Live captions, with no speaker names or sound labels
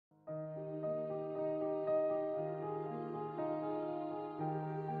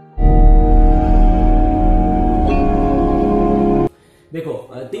देखो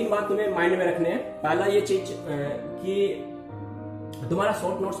 3 बात तुम्हें माइंड में रखने हैं। पहला ये चीज कि तुम्हारा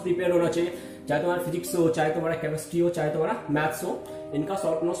शॉर्ट नोट्स प्रिपेयर होना चाहिए, चाहे तुम्हारा फिजिक्स हो, चाहे तुम्हारा केमिस्ट्री हो, चाहे तुम्हारा मैथ्स हो, इनका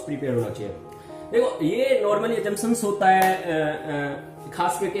शॉर्ट नोट्स प्रिपेयर होना चाहिए। देखो ये नॉर्मली एजम्पशंस होता है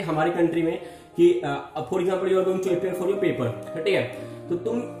खास करके हमारी कंट्री में कि for example you are going to appear for your paper, ठीक है, तो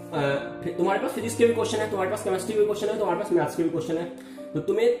तुम्हारे पास फिजिक्स के भी क्वेश्चन है, तुम्हारे पास केमिस्ट्री के भी क्वेश्चन है, तुम्हारे पास मैथ्स के भी क्वेश्चन है, तो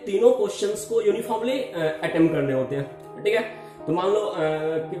तुम्हें तीनों क्वेश्चंस को यूनिफॉर्मली अटेम्प्ट करने होते हैं, ठीक है। तो मान लो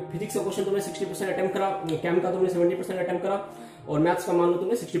फिजिक्स का क्वेश्चन तुमने 60% अटेम्प्ट करा, केम का तुमने 70% अटेम्प्ट करा, और मैथ्स का मान लो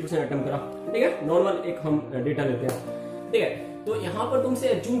तुमने 60% अटेम्प्ट करा, ठीक है। नॉर्मल एक हम डेटा लेते हैं, ठीक है। तो यहाँ पर तुमसे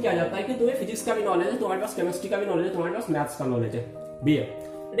एज्यूम किया जाता है कि तुम्हें फिजिक्स का भी नॉलेज है, तुम्हारे पास केमिस्ट्री का भी नॉलेज है, तुम्हारे पास मैथ्स का नॉलेज है भी है,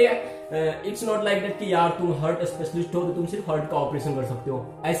 ठीक है। इट्स नॉट लाइक दैट कि यार तुम हार्ट स्पेशलिस्ट हो तो तुम सिर्फ हार्ट का ऑपरेशन कर सकते हो,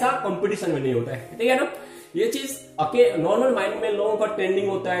 ऐसा कंपटीशन में नहीं होता है, ठीक है ना। ये चीज नॉर्मल माइंड में लोगों का ट्रेंडिंग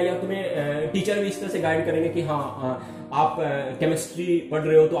होता है, या तुम्हें टीचर भी इस तरह से गाइड करेंगे कि हाँ आप केमिस्ट्री पढ़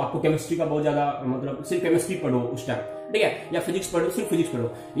रहे हो तो आपको केमिस्ट्री का बहुत ज्यादा मतलब सिर्फ केमिस्ट्री पढ़ो उस टाइम, ठीक है, या फिजिक्स पढ़ो सिर्फ फिजिक्स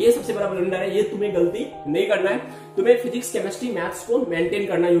पढ़ो। ये सबसे बड़ा ब्लंडर है, ये तुम्हें गलती नहीं करना है। तुम्हें फिजिक्स केमिस्ट्री मैथ्स को मेंटेन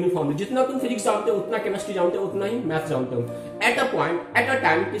करना है यूनिफॉर्मली। जितना तुम फिजिक्स जानते हो उतना केमिस्ट्री जानते हो, उतना ही मैथ्स जानते हो। At a point, at a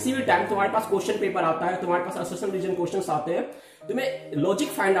time, किसी भी टाइम तुम्हारे पास क्वेश्चन पेपर आता है, तुम्हारे पास असोसिएशन रीजन क्वेश्चंस आते हैं, तुम्हें लॉजिक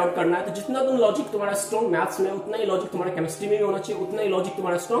फाइंड आउट करना है। तो जितना तुम लॉजिक तुम्हारा स्ट्रॉन्ग मैथ्स में, उतना ही लॉजिक तुम्हारा केमिस्ट्री में भी होना चाहिए, उतना ही लॉजिक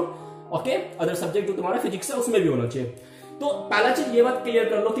तुम्हारा स्ट्रॉन्ग ओके अदर सब्जेक्ट जो तुम्हारा फिजिक्स है उसमें भी होना चाहिए। तो पहला चीज ये बात क्लियर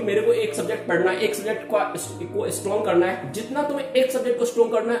कर लो कि मेरे को एक सब्जेक्ट पढ़ना है, एक सब्जेक्ट को स्ट्रॉन्ग करना है। जितना तुम्हें एक सब्जेक्ट को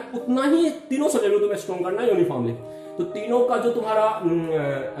स्ट्रॉन्ग करना है उतना ही तीनों सब्जेक्ट को तुम्हें स्ट्रॉन्ग करना है यूनिफॉर्मली। तो तीनों का जो तुम्हारा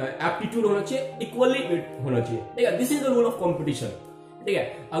एप्टीट्यूड होना चाहिए इक्वली होना चाहिए, ठीक है। This is the rule of competition, ठीक है।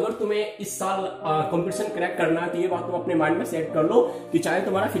 अगर तुम्हें इस साल कंपटीशन क्रैक करना है तो ये बात तुम अपने माइंड में सेट कर लो कि चाहे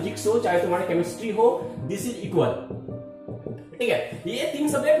तुम्हारा फिजिक्स हो, चाहे तुम्हारा केमिस्ट्री हो, दिस इज इक्वल, ठीक है। ये 3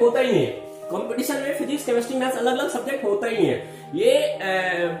 सब्जेक्ट होता ही नहीं है कंपटीशन में, फिजिक्स केमिस्ट्री मैथ्स अलग अलग सब्जेक्ट होता ही है। ये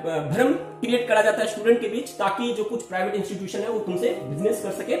भ्रम क्रिएट करा जाता है स्टूडेंट के बीच, ताकि जो कुछ प्राइवेट इंस्टीट्यूशन है वो तुमसे बिजनेस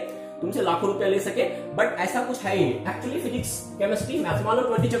कर सके, तुमसे लाखों रुपया ले सके, बट ऐसा कुछ है ही नहीं। एक्चुअली फिजिक्स केमिस्ट्री मैथ्स, मान लो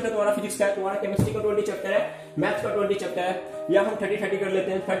 20 चैप्टर तुम्हारा फिजिक्स का है, तुम्हारा केमिस्ट्री का 20 चैप्टर है, मैथ्स का 20 चैप्टर है, या हम 30-30 कर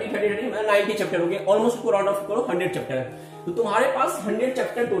लेते हैं, 30-30 90 चैप्टर हो गए, ऑलमोस्ट को राउंड ऑफ करो 100 चैप्टर है। तो तुम्हारे पास 100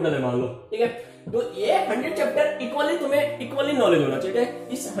 चैप्टर टोटल है मान लो, ठीक है। तो ये 100 चैप्टर इक्वली तुम्हें इक्वली नॉलेज होना चाहिए।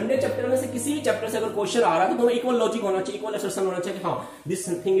 इस 100 चैप्टर में से किसी भी चैप्टर से अगर क्वेश्चन आ रहा है तो तुम्हें इक्वल लॉजिक होना चाहिए, इक्वल असर्शन होना चाहिए कि हाँ this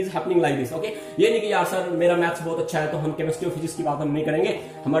thing is happening like this, okay. ये नहीं कि यार सर मेरा मैथ्स बहुत अच्छा है तो हम केमिस्ट्री और फिजिक्स की बात हम नहीं करेंगे,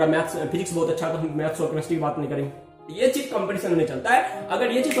 हमारा मैथ्स फिजिक्स बहुत अच्छा है तो हम मैथ्स और केमिस्ट्री की बात नहीं करेंगे। ये चीज कंपटीशन में चलता है।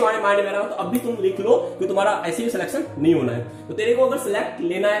 अगर ये चीज तुम्हारे माइंड में रहा तो अभी तुम लिख लो कि तुम्हारा ऐसे भी सिलेक्शन नहीं होना है। तो तेरे को अगर सिलेक्ट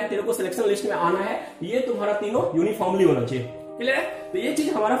लेना है, तेरे को सिलेक्शन लिस्ट में आना है, ये तुम्हारा तीनों यूनिफॉर्मली होना चाहिए, क्लियर है। तो ये चीज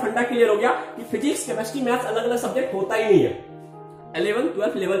हमारा फंडा क्लियर हो गया कि फिजिक्स केमिस्ट्री मैथ्स अलग अलग सब्जेक्ट होता ही नहीं है। 11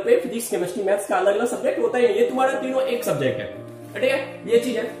 12 लेवल पे फिजिक्स केमिस्ट्री मैथ्स का अलग अलग सब्जेक्ट होता ही नहीं, ये तुम्हारा तीनों एक सब्जेक्ट है, ठीक है। ये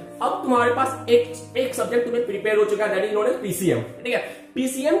चीज है। अब तुम्हारे पास एक सब्जेक्ट तुम्हें प्रिपेयर हो चुका है, that is known as PCM, ठीक है।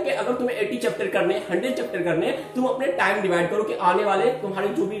 पीसीएम के अगर तुम्हें 80 चैप्टर करने, 100 चैप्टर करने, तुम अपने टाइम डिवाइड करो कि आने वाले तुम्हारे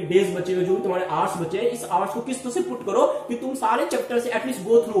जो भी डेज बचे हुए, जो भी तुम्हारे आवर्स बचे हैं, इस आवर्स को किस तरह से पुट करो कि तुम सारे चैप्टर से एटलीस्ट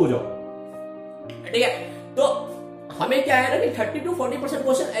गो थ्रू हो जाओ, ठीक है। तो हमें क्या है ना कि 30 to 40%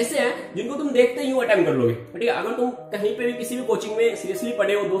 क्वेश्चन ऐसे हैं जिनको तुम देखते ही अटेम्प्ट कर लोगे, ठीक है। अगर तुम कहीं पे भी किसी भी कोचिंग में सीरियसली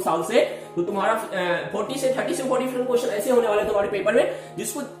पढ़े हो 2 साल से, तो तुम्हारा 30 से 40% क्वेश्चन ऐसे होने वाले तुम्हारे पेपर में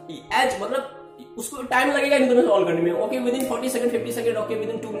जिसको एज मतलब उसको टाइम लगेगा नहीं तुम्हें सॉल्व करने में, okay. With in 40 second 50 second, okay, with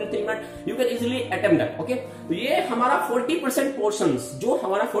in 2 minute 3 minute you can easily attempt that, okay. तो ये हमारा 40% पोर्शंस, जो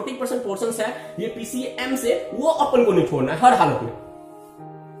हमारा 40% पोर्शंस है ये पीसीएम से, वो अपन को नहीं छोड़ना है हर हालत में,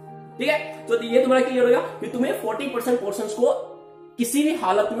 ठीक है। तो ये तुम्हारा क्लियर होगा कि तुम्हें 40% पोर्शंस को किसी भी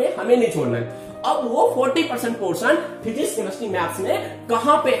हालत में हमें नहीं छोड़ना है। अब वो 40% पोर्शन फिजिक्स केमिस्ट्री मैथ्स में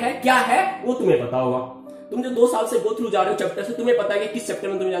कहां पे है, क्या है, वो तुम्हें पता होगा। तुम जो 2 साल से गो थ्रू जा रहे हो चैप्टर से, तुम्हें पता है कि किस चैप्टर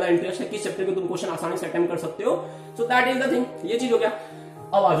में तुम्हें ज्यादा इंटरेस्ट है, किस चैप्टर को तुम क्वेश्चन आसानी से अटेम्प्ट कर सकते हो। So that is the thing, ये चीज हो गया।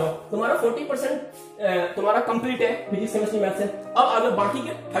 अब आ जाओ, तुम्हारा 40% तुम्हारा कंप्लीट है फिजिक्स केमिस्ट्री मैथ्स से। अब आ जाओ बाकी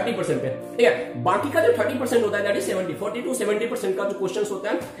के 30% पे, ठीक है। बाकी का जो 30% होता है दैट इज 40 to 70% का जो क्वेश्चंस होता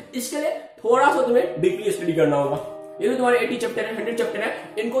है, इसके लिए थोड़ा सा तुम्हें डीपली स्टडी करना होगा। ये जो तुम्हारे 80 चैप्टर है, 100 चैप्टर है,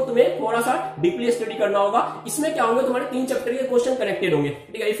 इनको तुम्हें थोड़ा सा डीपली स्टडी करना होगा। इसमें क्या होंगे, तुम्हारे 3 चैप्टर के क्वेश्चन कनेक्टेड होंगे,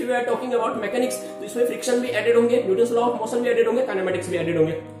 ठीक है। If you are talking about mechanics तो इसमें फ्रिक्शन भी एडेड होंगे, न्यूटन्स लॉ ऑफ मोशन भी एडेड होंगे, काइनेमेटिक्स भी एडेड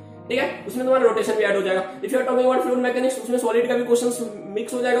होंगे, ठीक है। उसमें तुम्हारा रोटेशन भी ऐड हो जाएगा। If you are talking about fluid mechanics, उसमें सॉलिड का भी क्वेश्चन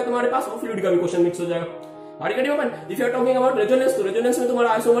मिक्स हो जाएगा तुम्हारे पास, और फ्लूइड का भी क्वेश्चन मिक्स हो जाएगा। If you are talking about resonance, तो रेजोनेंस में तुम्हारा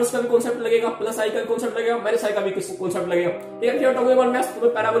आइसोमर्स का भी कॉन्सेप्ट लगेगा, प्लस आई का कॉन्सेप्ट लगेगा, माइनस आई का भी कॉन्सेप्ट लगेगा, ठीक है। If you are talking about maths,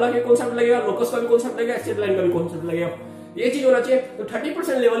 तुम्हें पैराबोला का कॉन्सेप्ट लगेगा, लोकस का भी कॉन्सेप्ट लगेगा, स्ट्रेट लाइन का भी कॉन्सेप्ट लगेगा। ये चीज होना चाहिए। तो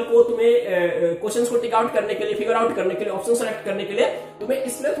 30% लेवल को तुम्हें क्वेश्चंस को टिक आउट करने के लिए, फिगर आउट करने के लिए, ऑप्शन सेलेक्ट करने के लिए तुम्हें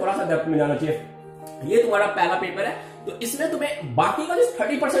इसमें थोड़ा सा डेप्थ में जाना चाहिए। ये तुम्हारा पहला पेपर है तो इसमें तुम्हें बाकी का जो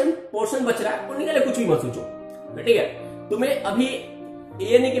 30% पोर्शन बच रहा है उनके लिए कुछ भी मत सोचो, ठीक है। तुम्हें अभी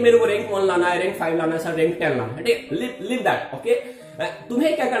ये नहीं कि मेरे को रैंक 1 लाना है, रैंक 5 लाना है, सर रैंक 10 लाना है, ठीक है। Live that, okay.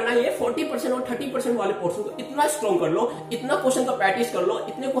 तुम्हें क्या करना है, ये 40% और 30% वाले पोर्शन को इतना स्ट्रॉन्ग कर लो, इतना क्वेश्चन का प्रैक्टिस कर लो,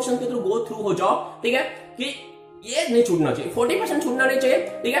 इतने क्वेश्चन के थ्रू गो थ्रू हो जाओ, ठीक है, कि ये नहीं छूटना चाहिए, 40% छूटना नहीं चाहिए,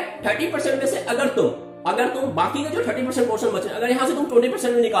 ठीक है। 30% में से अगर तुम बाकी का जो 30% पोर्शन बचे, अगर यहां से तुम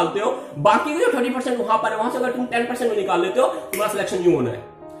 20% में निकालते हो, बाकी का जो 30% वहां पर है, वहां से अगर तुम 10% में निकाल लेते हो, तुम्हारा सिलेक्शन यूं होना है,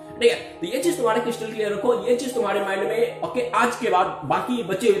 ठीक है। तो ये चीज तुम्हारे क्रिस्टल क्लियर रखो, ये चीज तुम्हारे माइंड में, ओके। आज के बाद बाकी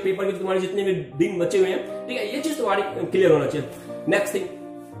बचे हुए पेपर के तुम्हारे जितने भी दिन बचे हुए हैं, ठीक है, ये चीज तुम्हारी क्लियर होना चाहिए। नेक्स्ट थिंग,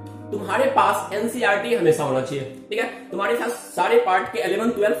 तुम्हारे पास एनसीईआरटी हमेशा होना चाहिए, ठीक है। तुम्हारे पास सारे पार्ट के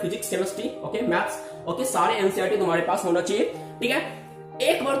 11, 12 physics, chemistry, okay, maths, okay, सारे एनसीईआरटी तुम्हारे पास होना चाहिए, ठीक है।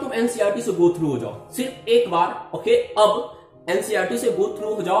 एक बार तुम एनसीईआरटी से गो थ्रू हो जाओ, सिर्फ एक बार, ओके। अब एनसीईआरटी से गो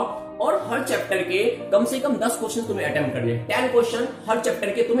थ्रू हो जाओ और हर चैप्टर के कम से कम 10 क्वेश्चन तुम्हें अटेम्प्ट करने, 10 क्वेश्चन हर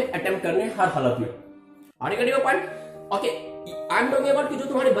चैप्टर के तुम्हें अटेम्प्ट करने हर हालत में। आगे करिए point, okay. I am talking about कि जो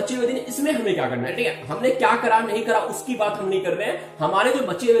तुम्हारे बचे हुए दिन, इसमें हमें क्या करना है, ठीक है। हमने क्या करा नहीं करा उसकी बात हम नहीं कर रहे हैं, हमारे जो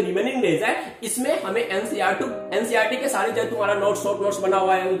बचे हुए रिमेनिंग डेज है, इसमें हमें एनसीईआरटी के सारे, चाहे तुम्हारा नोट्स, शॉर्ट नोट्स बना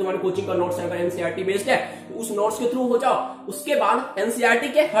हुआ है, तुम्हारे कोचिंग का नोट्स है, अगर एनसीईआरटी बेस्ड है तो उस नोट्स के थ्रू हो जाओ। उसके बाद एनसीईआरटी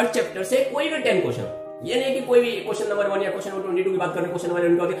के हर चैप्टर से कोई भी 10 क्वेश्चन, ये नहीं कि कोई भी क्वेश्चन नंबर 1 या क्वेश्चन नंबर 22 की बात करें, क्वेश्चन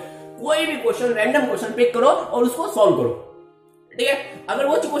नंबर 1 कोई भी क्वेश्चन, रैंडम क्वेश्चन पिक करो और उसको सॉल्व करो, ठीक है। अगर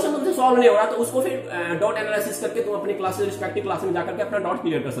वो क्वेश्चन तुमसे सॉल्व नहीं हो रहा तो उसको फिर डॉट एनालिसिस करके तुम अपनी क्लासेस, रिस्पेक्टिव क्लास में जाकर के अपना डॉट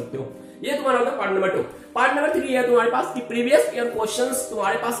क्लियर कर सकते हो। ये तुम्हारा होगा पार्ट नंबर 2। पार्ट नंबर 3 है तुम्हारे पास कि प्रीवियस ईयर क्वेश्चंस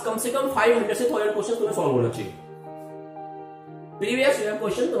तुम्हारे पास कम से कम 500 से 1000 क्वेश्चन तुम्हें सॉल्व होना चाहिए। प्रीवियस ईयर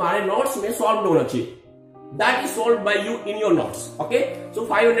क्वेश्चन तुम्हारे नोट्स में सॉल्व होना चाहिए, that is solve by you in your notes, okay. So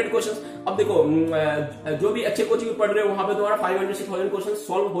 500 questions. अब देखो, जो भी अच्छे कोचिंग पढ़ रहे हो वहां पे तुम्हारा 500 से 1000 क्वेश्चन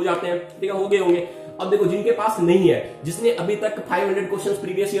सॉल्व हो जाते हैं, ठीक है, हो गए होंगे। अब देखो, जिनके पास नहीं है, जिसने अभी तक 500 क्वेश्चंस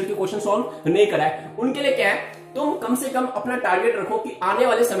प्रीवियस ईयर के क्वेश्चन सॉल्व नहीं करा है, उनके लिए क्या है, तुम कम से कम अपना टारगेट रखो कि आने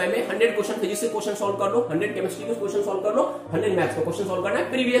वाले समय में 100 क्वेश्चन फिजिक्स के क्वेश्चन सॉल्व कर लो, 100 केमिस्ट्री के क्वेश्चन सॉल्व कर लो, 100 मैथ्स का क्वेश्चन सॉल्व करना है,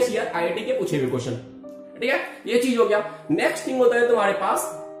 प्रीवियस ईयर आईआईटी के पूछे हुए क्वेश्चन, ठीक है। ये चीज हो गया। नेक्स्ट थिंग होता है तुम्हारे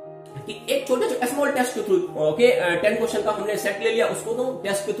पास कि एक छोटे से स्मॉल टेस्ट के थ्रू, ओके, 10 क्वेश्चन का हमने सेट ले लिया, उसको तुम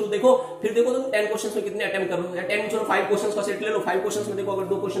टेस्ट के थ्रू देखो, फिर देखो तुम 10 क्वेश्चन में कितने अटेम्प्ट कर रहे हो, या 10 में 5 क्वेश्चन का सेट ले लो, 5 क्वेश्चन में देखो अगर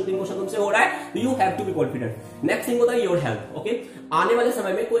 2 क्वेश्चन 3 क्वेश्चन तुमसे हो रहा है तो you have to be confident. Next thing होता है योर हेल्थ, ओके। आने वाले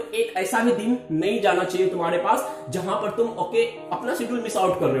समय में कोई एक ऐसा भी दिन नहीं जाना चाहिए तुम्हारे पास जहां पर तुम, ओके, अपना शेड्यूल मिस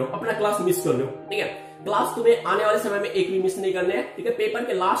आउट कर रहे हो, अपना क्लास मिस कर रहे हो, ठीक है। क्लास तुम्हें आने वाले समय में एक भी मिस नहीं करने हैं, ठीक है, पेपर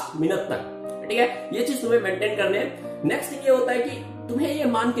के लास्ट मिनट तक, ठीक है। ये चीज तुम्हें मेंटेन करने हैं। नेक्स्ट थिंग ये होता है कि तुम्हें ये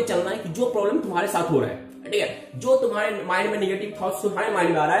मान के चलना है कि जो प्रॉब्लम तुम्हारे साथ हो रहा है, ठीक है, जो तुम्हारे माइंड में नेगेटिव थॉट्स तुम्हारे माइंड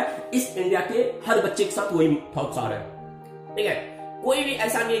में आ रहा है, इस इंडिया के हर बच्चे के साथ वही थॉट्स आ रहा है, ठीक है। कोई भी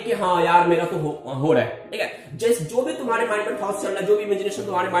ऐसा नहीं है कि हाँ यार मेरा तो हो रहा है, ठीक है। जैसे जो भी तुम्हारे माइंड में थॉट्स चल रहा है, जो भी इमेजिनेशन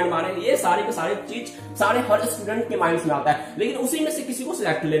तुम्हारे माइंड में आ रहे हैं, ये सारे के सारे चीज सारे हर स्टूडेंट के माइंड में आता है, लेकिन उसी में से किसी को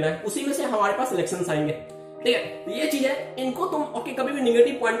सिलेक्ट लेना है, उसी में से हमारे पास सिलेक्शन आएंगे, ठीक है। तो ये चीज है, इनको तुम, ओके, कभी भी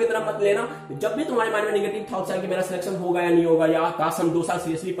नेगेटिव पॉइंट की तरफ मत लेना। जब भी तुम्हारे माइंड में नेगेटिव थॉट्स आए कि मेरा सिलेक्शन होगा या नहीं होगा, या काश हम 2 साल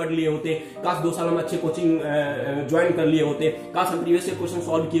सीरियसली पढ़ लिए होते, काश 2 साल हम अच्छे कोचिंग ज्वाइन कर लिए होते, काश हम प्रीवियस ईयर क्वेश्चन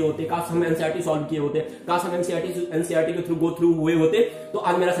सॉल्व किए होते, काश हम एनसीईआरटी सॉल्व किए होते, काश हम एनसीईआरटी के थ्रू गो थ्रू हुए होते तो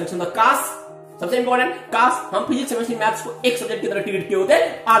आज मेरा सिलेक्शन था। काश, सबसे इंपॉर्टेंट, काश हम फिजिक्स, केमिस्ट्री, मैथ्स को एक सब्जेक्ट की तरह ट्रीट किए होते,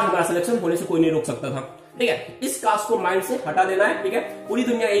 आज हमारा सिलेक्शन होने से कोई नहीं रोक सकता था, ठीक है। इस कास्ट को माइंड से हटा देना है, ठीक है। पूरी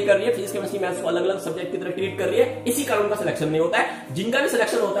दुनिया यही कर रही है, फिजिक्स केमिस्ट्री मैथ्स को अलग अलग सब्जेक्ट की तरह ट्रीट कर रही है, इसी कारण उनका सिलेक्शन नहीं होता है। जिनका भी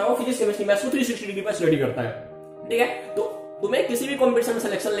सिलेक्शन होता है वो फिजिक्स केमिस्ट्री मैथ्स को 360 डिग्री पर स्टडी करता है, ठीक है। तो तुम्हें किसी भी कॉम्पिटिशन में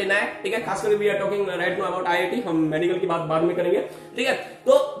सिलेक्शन लेना है, ठीक है, खासकर we are talking right now about IIT, हम मेडिकल की बात बाद में करेंगे, ठीक है।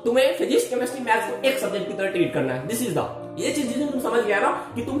 तो तुम्हें फिजिक्स केमिस्ट्री मैथ्स को एक सब्जेक्ट की तरह ट्रीट करना है, दिस इज द, ये चीज जिसमें तुम समझ गया ना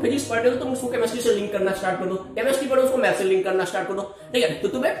कि तुम फिजिक्स पढ़ रहे हो तुम उसको केमिस्ट्री से लिंक करना स्टार्ट कर दो, केमिस्ट्री पढ़ो उसको मैथ्स से लिंक करना स्टार्ट कर दो, ठीक है। तो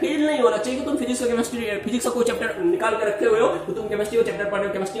तुम्हें फील नहीं होना चाहिए कि तुम फिजिक्स का केमिस्ट्री, फिजिक्स का कोई चैप्टर निकाल के रखे हुए हो तो तुम केमिस्ट्री का चैप्टर पढ़ रहे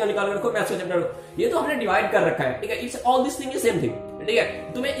हो, केमिस्ट्री का निकाल के रखो, मैथ्स का चैप्टर, ये तो हमने डिवाइड कर रखा है, ठीक है। It's all this thing is same thing, ठीक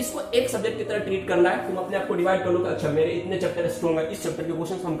है। तुम्हें इसको एक सब्जेक्ट की तरह ट्रीट करना है, तुम अपने आप को डिवाइड कर लो, अच्छा मेरे इतने चैप्टर स्ट्रॉन्ग है, इस चैप्टर के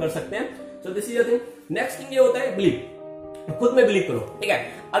क्वेश्चन हम कर सकते हैं, so this is the thing. Next thing ये होता है बिलीव, खुद में बिलीव करो, ठीक है।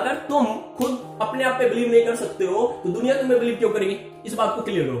 अगर तुम खुद अपने आप पे बिलीव नहीं कर सकते हो तो दुनिया तुम्हें बिलीव क्यों करेगी, इस बात को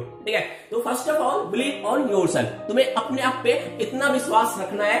क्लियर करो, ठीक है। तो first of all believe on yourself, तुम्हें अपने आप पे इतना विश्वास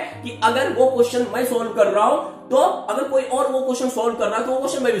रखना है कि अगर वो क्वेश्चन मैं सॉल्व कर रहा हूं तो अगर कोई और वो क्वेश्चन सॉल्व कर रहा है तो वो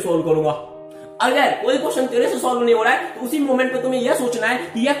क्वेश्चन मैं भी सॉल्व करूंगा। अगर कोई क्वेश्चन तेरे से सॉल्व नहीं हो रहा है तो उसी मोमेंट पे तुम्हें यह सोचना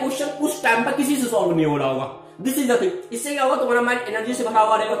है कि यह क्वेश्चन उस टाइम पर किसी से सॉल्व नहीं हो रहा होगा, दिस इज द थिंग। इससे क्या होगा, तुम्हारा माइंड एनर्जी से भरा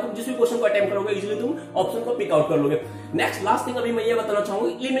हुआ रहेगा, तुम जिस भी क्वेश्चन को अटेम्प्ट करोगे इजीली तुम ऑप्शन को पिक आउट कर लोगे। नेक्स्ट लास्ट थिंग अभी मैं ये बताना चाहूंगा,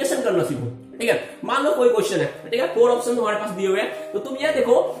 एलिमिनेशन करना सीखो, ठीक है। मान लो कोई क्वेश्चन है, ठीक है, 4 ऑप्शन तुम्हारे पास दिए हुए हैं, तो तुम ये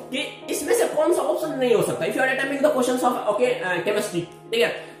देखो कि इसमें से कौन सा ऑप्शन नहीं हो सकता। If you are attempting the questions of okay chemistry, ठीक है,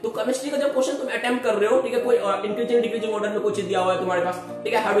 तो केमिस्ट्री का जब क्वेश्चन तुम अटेम्प्ट कर रहे हो, ठीक है, कोई इंक्रीजिंग डिक्रीजिंग ऑर्डर में कोई चीज दिया हुआ है तुम्हारे पास,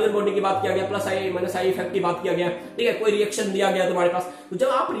 ठीक है, हाइड्रोजन बॉन्डिंग की बात किया गया, plus I minus I effect की बात किया गया, ठीक है, कोई रिएक्शन दिया गया तुम्हारे पास, तो जब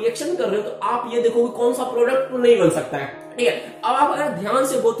आप रिएक्शन कर रहे हो तो आप ये देखो कि कौन सा प्रोडक्ट नहीं बन सकता है, ठीक है। अब आप अगर ध्यान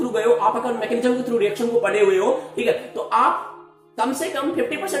से गो थ्रू गए हो, आप अगर मैकेनिज्म के थ्रू रिएक्शन को पढ़े हुए हो, ठीक है, तो आप कम से कम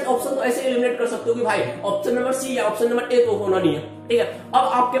 50% ऑप्शन तो ऐसे एलिमिनेट कर सकते हो कि भाई ऑप्शन नंबर सी या ऑप्शन नंबर ए तो होना नहीं है, ठीक है। अब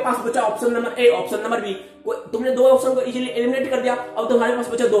आपके पास बचा option number A, option number B, तुमने 2 ऑप्शन को इजीली एलिमिनेट कर दिया, अब तुम्हारे पास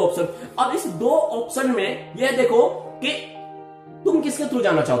बचा 2 ऑप्शन। अब इस 2 ऑप्शन में यह देखो कि तुम किसके थ्रू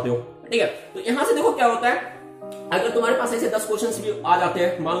जाना चाहते हो, ठीक है। तो यहां से देखो क्या होता है, अगर तुम्हारे पास ऐसे 10 क्वेश्चंस भी आ जाते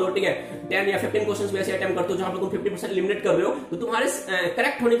हैं, मान लो, ठीक है, 10 या 15 क्वेश्चंस भी ऐसे अटेम्प्ट करते हो जहां पर तुम 50% एलिमिनेट कर रहे हो, तो तुम्हारे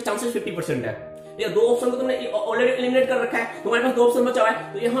करेक्ट होने के चांसेस 50% है। ये 2 ऑप्शन को तुमने ऑलरेडी एलिमिनेट कर रखा है, तुम्हारे पास 2 ऑप्शन बचा हुआ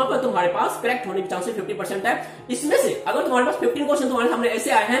है, तो यहाँ पर तुम्हारे पास करेक्ट होने के चांसेस 50% है। इसमें से अगर तुम्हारे पास 15 क्वेश्चन तुम्हारे सामने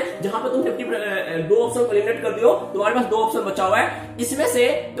ऐसे आए हैं जहां पर तुम 2 ऑप्शन को एलिमिनेट कर दियो, तुम्हारे पास 2 ऑप्शन बचा हुआ है, इसमें से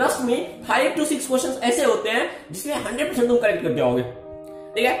ट्रस्ट मी 5 to 6 क्वेश्चन ऐसे होते हैं जिसमें 100% तुम करेक्ट कर जाओगे,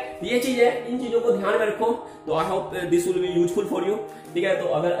 ठीक है। ये चीज है, इन चीजों को ध्यान में रखो। तो I hope this will be useful for you, ठीक है। तो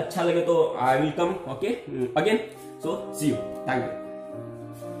अगर अच्छा लगे तो I will come okay again, so C you, thank you.